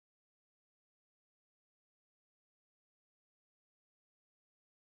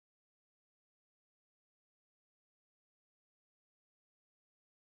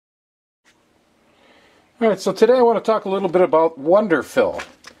Alright, so today I want to talk a little bit about Wonderfill.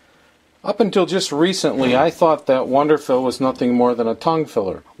 Up until just recently, I thought that Wonderfill was nothing more than a tongue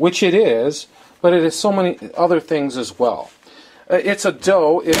filler, which it is, but it is so many other things as well. It's a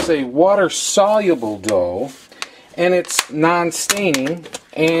dough, it's a water-soluble dough, and it's non-staining,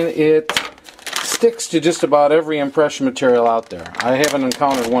 and it sticks to just about every impression material out there. I haven't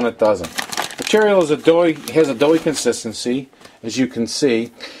encountered one that doesn't. Material is has a doughy consistency, as you can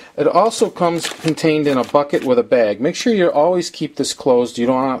see. It also comes contained in a bucket with a bag. Make sure you always keep this closed. You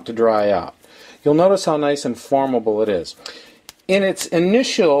don't want it to dry out. You'll notice how nice and formable it is. In its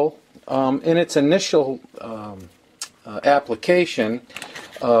initial application,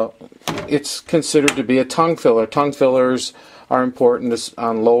 it's considered to be a tongue filler. Tongue fillers are important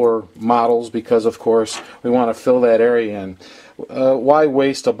on lower models because, of course, we want to fill that area in. Why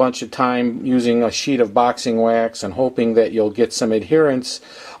waste a bunch of time using a sheet of boxing wax and hoping that you'll get some adherence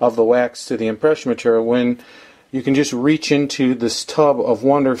of the wax to the impression material when you can just reach into this tub of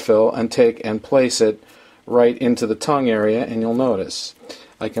Wonderfill and take and place it right into the tongue area, and you'll notice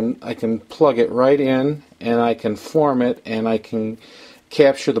I can plug it right in, and I can form it, and I can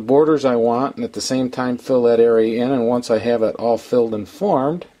capture the borders I want, and at the same time fill that area in. And once I have it all filled and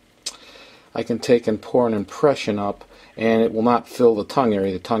formed, I can take and pour an impression up, and it will not fill the tongue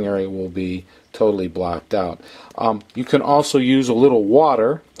area. The tongue area will be totally blocked out. You can also use a little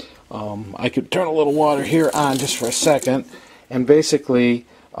water. I could turn a little water here on just for a second, and basically,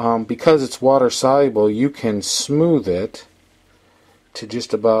 because it's water soluble, you can smooth it to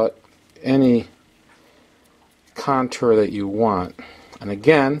just about any contour that you want. And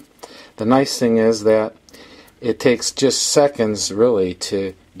again, the nice thing is that it takes just seconds really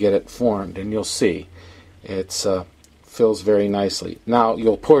to get it formed, and you'll see it's fills very nicely. Now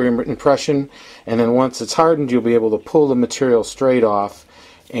you'll pour your impression, and then once it's hardened, you'll be able to pull the material straight off,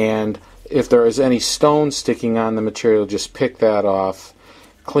 and if there is any stone sticking on the material, just pick that off,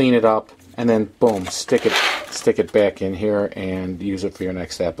 clean it up, and then boom, stick it back in here and use it for your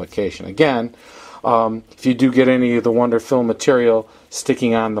next application. Again, if you do get any of the Wonderfill material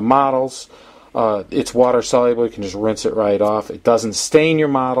sticking on the models, it's water soluble. You can just rinse it right off. It doesn't stain your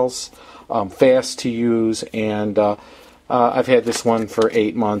models. Fast to use, and I've had this one for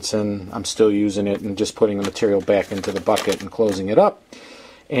 8 months, and I'm still using it and just putting the material back into the bucket and closing it up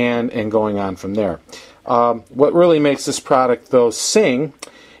and going on from there. What really makes this product, though, sing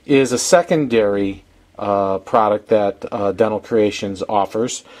is a secondary product that Dental Creations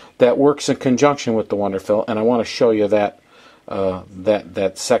offers that works in conjunction with the Wonderfill, and I want to show you that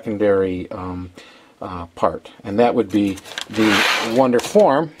that secondary part, and that would be the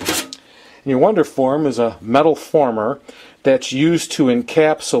Wonderform. Your Wonderform is a metal former that's used to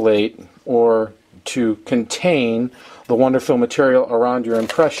encapsulate or to contain the Wonderfill material around your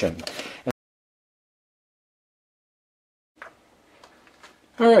impression.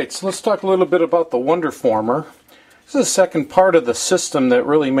 Alright, so let's talk a little bit about the Wonderformer. This is the second part of the system that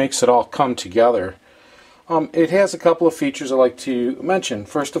really makes it all come together. It has a couple of features I'd like to mention.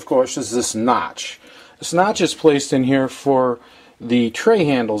 First, of course, is this notch. This notch is placed in here for the tray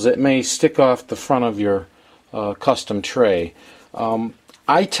handles that may stick off the front of your custom tray.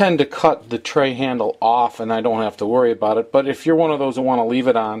 I tend to cut the tray handle off and I don't have to worry about it, but if you're one of those that want to leave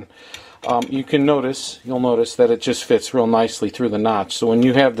it on, you'll notice that it just fits real nicely through the notch. So when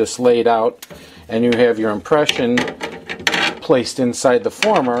you have this laid out and you have your impression placed inside the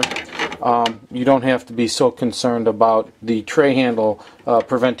former, you don't have to be so concerned about the tray handle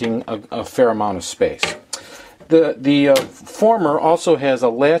preventing a fair amount of space. The former also has a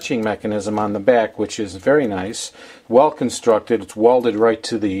latching mechanism on the back, which is very nice, well constructed. It's welded right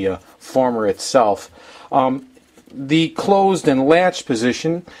to the former itself. The closed and latched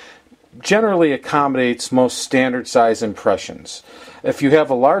position generally accommodates most standard size impressions. If you have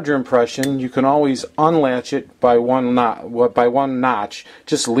a larger impression, you can always unlatch it by one notch.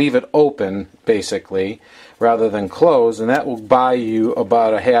 Just leave it open, basically, rather than close, and that will buy you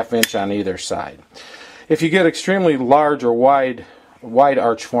about a ½ inch on either side. If you get extremely large or wide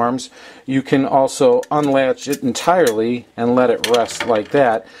arch forms, you can also unlatch it entirely and let it rest like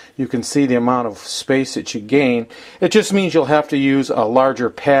that. You can see the amount of space that you gain. It just means you'll have to use a larger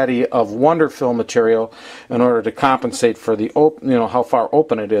patty of Wonderfill material in order to compensate for the how far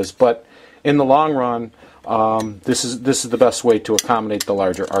open it is. But in the long run, this is the best way to accommodate the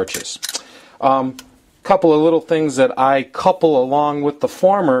larger arches. Couple of little things that I couple along with the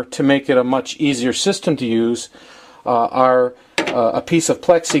former to make it a much easier system to use are a piece of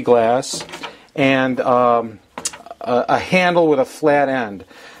plexiglass and a handle with a flat end.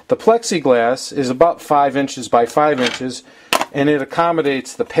 The plexiglass is about 5 inches by 5 inches. and it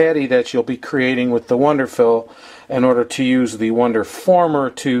accommodates the patty that you'll be creating with the Wonderfill in order to use the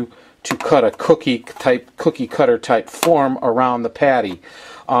Wonderformer to cut a cookie cutter type form around the patty.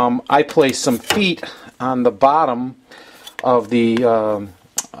 I place some feet on the bottom of the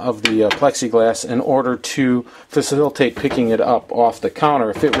plexiglass in order to facilitate picking it up off the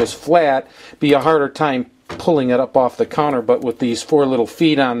counter. If it was flat, it'd be a harder time pulling it up off the counter, but with these 4 little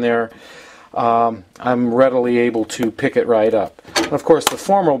feet on there, I'm readily able to pick it right up. And of course, the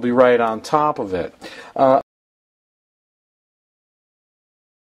former will be right on top of it.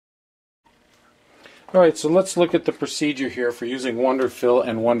 Alright, so let's look at the procedure here for using Wonderfill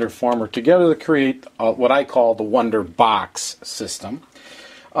and Wonderformer together to create what I call the Wonder Box system.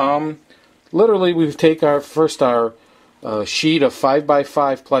 Literally, we take our sheet of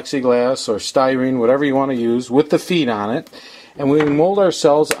 5x5 plexiglass or styrene, whatever you want to use, with the feet on it, and we mold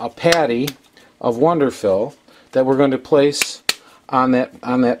ourselves a patty of Wonderfill that we're going to place on that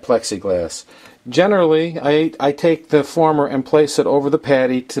plexiglass. Generally, I take the former and place it over the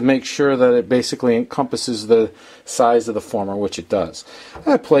patty to make sure that it basically encompasses the size of the former, which it does.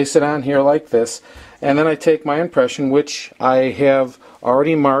 I place it on here like this, and then I take my impression, which I have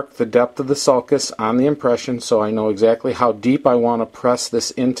already marked the depth of the sulcus on the impression, so I know exactly how deep I want to press this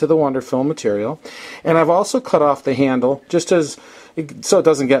into the Wonderfill material. And I've also cut off the handle so it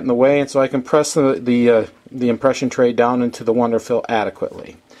doesn't get in the way, and so I can press the impression tray down into the Wonderfill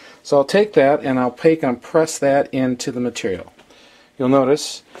adequately. So I'll take that and I'll press that into the material. You'll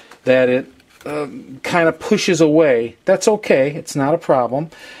notice that it kind of pushes away. That's okay, it's not a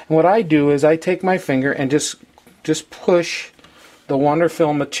problem. And what I do is I take my finger and just push the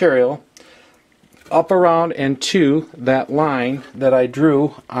Wonderfill material up around and to that line that I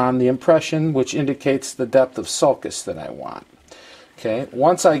drew on the impression, which indicates the depth of sulcus that I want. Okay,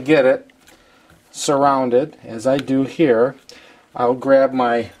 once I get it surrounded, as I do here, I'll grab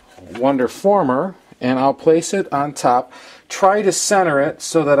my Wonderformer and I'll place it on top. Try to center it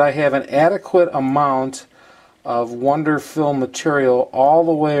so that I have an adequate amount of Wonderfill material all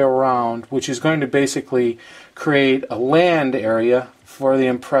the way around, which is going to basically create a land area for the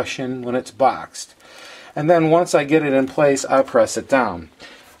impression when it's boxed. And then once I get it in place, I press it down.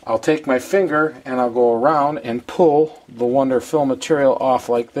 I'll take my finger and I'll go around and pull the Wonderfill material off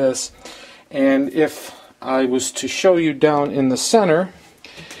like this. And if I was to show you down in the center,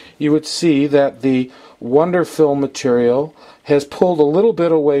 you would see that the Wonderfill material has pulled a little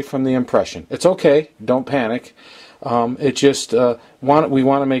bit away from the impression. It's okay, don't panic. We want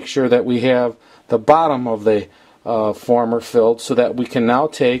to make sure that we have the bottom of the former filled so that we can now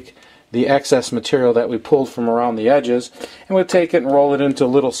take the excess material that we pulled from around the edges and we'll take it and roll it into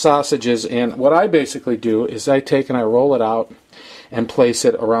little sausages. And what I basically do is I take and I roll it out and place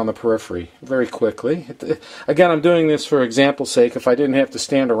it around the periphery very quickly. Again, I'm doing this for example's sake. If I didn't have to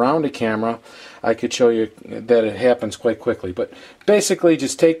stand around a camera, I could show you that it happens quite quickly. But basically,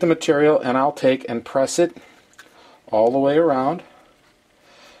 just take the material and I'll take and press it all the way around.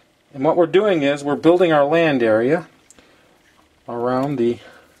 And what we're doing is we're building our land area around the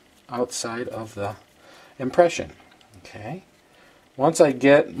outside of the impression. Okay. Once I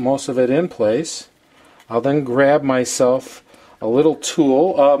get most of it in place, I'll then grab myself a little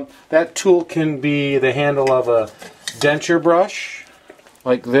tool. That tool can be the handle of a denture brush,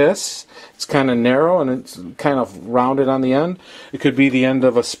 like this. It's kind of narrow and it's kind of rounded on the end. It could be the end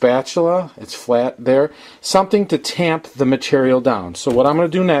of a spatula. It's flat there. Something to tamp the material down. So what I'm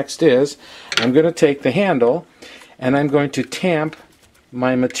going to do next is I'm going to take the handle and I'm going to tamp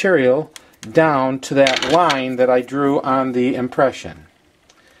my material down to that line that I drew on the impression.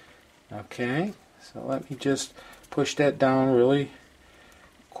 Okay, so let me just push that down really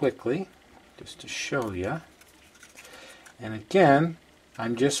quickly just to show you. And again,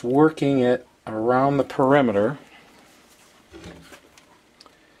 I'm just working it around the perimeter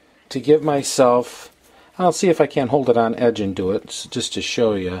to give myself, I'll see if I can't hold it on edge and do it just to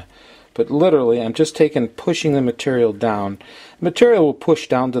show you. But literally, I'm just pushing the material down. The material will push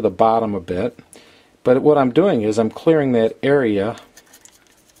down to the bottom a bit, but what I'm doing is I'm clearing that area,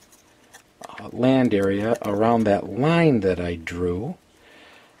 land area, around that line that I drew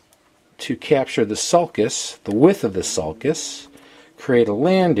to capture the sulcus, the width of the sulcus, create a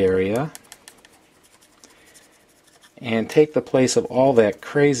land area, and take the place of all that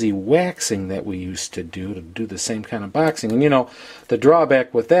crazy waxing that we used to do the same kind of boxing. And you know, the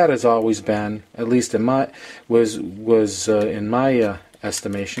drawback with that has always been, at least in my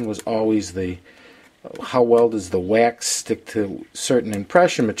estimation, was always the how well does the wax stick to certain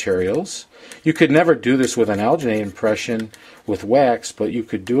impression materials. You could never do this with an alginate impression with wax, but you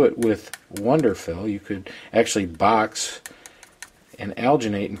could do it with Wonderfill. You could actually box an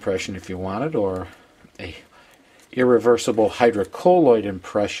alginate impression if you wanted, or a irreversible hydrocolloid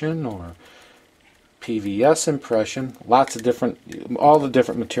impression, or PVS impression. Lots of different, all the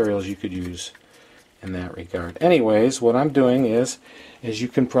different materials you could use in that regard. Anyways, what I'm doing is, as you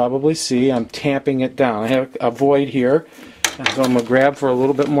can probably see, I'm tamping it down. I have a void here, and so I'm going to grab for a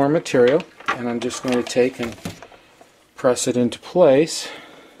little bit more material, and I'm just going to take and press it into place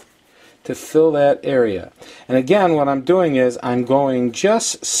to fill that area. And again, what I'm doing is I'm going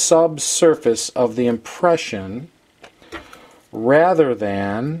just subsurface of the impression rather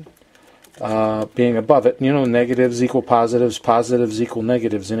than being above it. You know, negatives equal positives, positives equal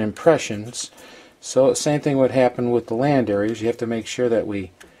negatives in impressions. So same thing would happen with the land areas. You have to make sure that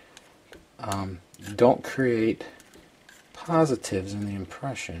we don't create positives in the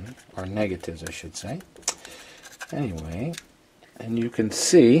impression, or negatives I should say. Anyway, and you can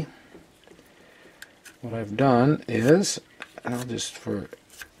see what I've done is, and I'll just, for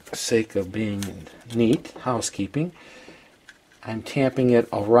sake of being neat, housekeeping, I'm tamping it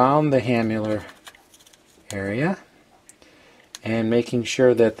around the hamular area and making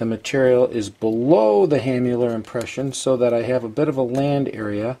sure that the material is below the hamular impression so that I have a bit of a land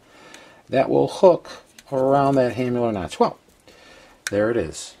area that will hook around that hamular notch. Well, there it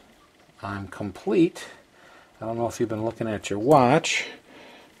is. I'm complete. I don't know if you've been looking at your watch,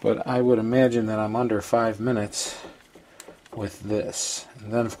 but I would imagine that I'm under 5 minutes with this.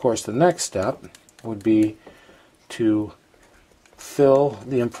 And then, of course, the next step would be to fill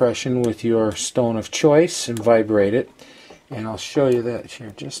the impression with your stone of choice and vibrate it. And I'll show you that here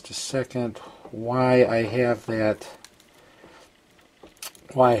in just a second, why I have that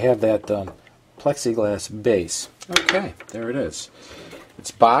plexiglass base. Okay, there it is.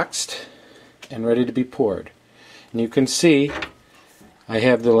 It's boxed and ready to be poured. And you can see I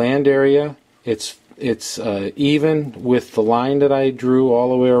have the land area. It's even with the line that I drew all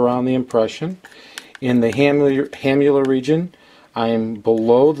the way around the impression. In the hamular region, I'm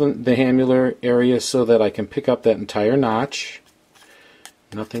below the hamular area so that I can pick up that entire notch.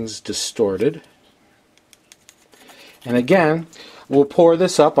 Nothing's distorted. And again, we'll pour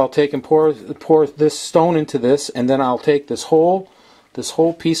this up. I'll take and pour this stone into this, and then I'll take this whole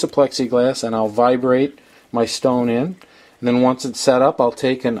piece of plexiglass and I'll vibrate my stone in. And then once it's set up, I'll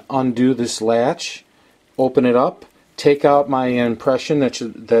take and undo this latch, open it up, take out my impression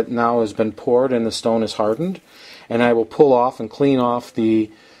that now has been poured and the stone is hardened, and I will pull off and clean off the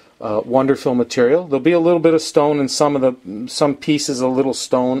Wonderfill material. There'll be a little bit of stone in some pieces, a little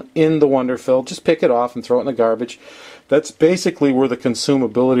stone in the Wonderfill. Just pick it off and throw it in the garbage. That's basically where the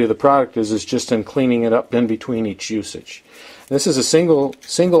consumability of the product is just in cleaning it up in between each usage. This is a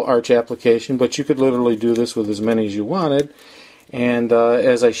single arch application, but you could literally do this with as many as you wanted. And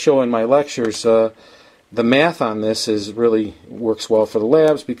as I show in my lectures, the math on this really works well for the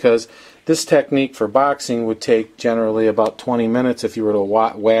labs, because this technique for boxing would take generally about 20 minutes if you were to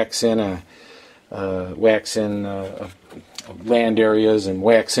wax in land areas and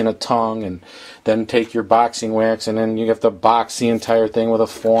wax in a tongue, and then take your boxing wax, and then you have to box the entire thing with a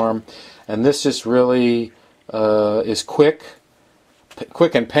form. And this just really is quick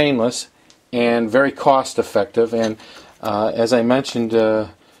and painless, and very cost effective. And as I mentioned to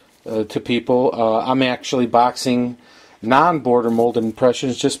people, I'm actually boxing non-border molded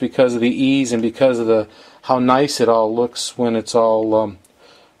impressions just because of the ease and because of how nice it all looks when it's all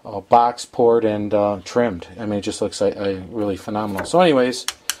box poured and trimmed. I mean, it just looks really phenomenal. So anyways,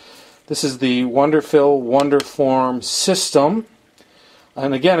 this is the Wonderfill Wonderform system.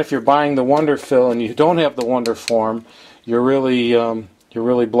 And again, if you're buying the Wonderfill and you don't have the Wonderform, you're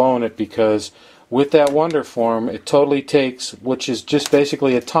really blowing it, because with that Wonderform, it totally takes, which is just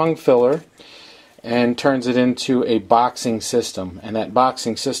basically a tongue filler, and turns it into a boxing system. And that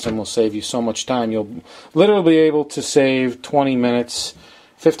boxing system will save you so much time. You'll literally be able to save 20 minutes,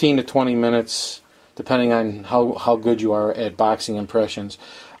 15 to 20 minutes, depending on how good you are at boxing impressions.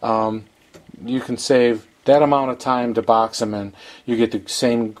 You can save that amount of time to box them, and you get the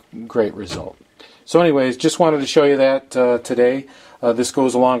same great result. So anyways, just wanted to show you that today. This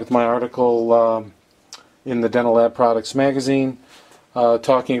goes along with my article in the Dental Lab Products magazine,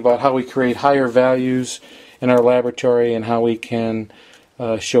 talking about how we create higher values in our laboratory and how we can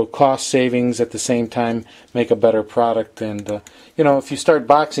show cost savings at the same time, make a better product. And if you start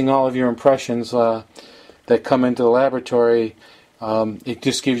boxing all of your impressions that come into the laboratory, it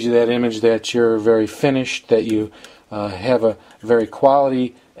just gives you that image that you're very finished, that you have a very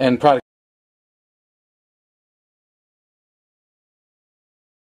quality end product.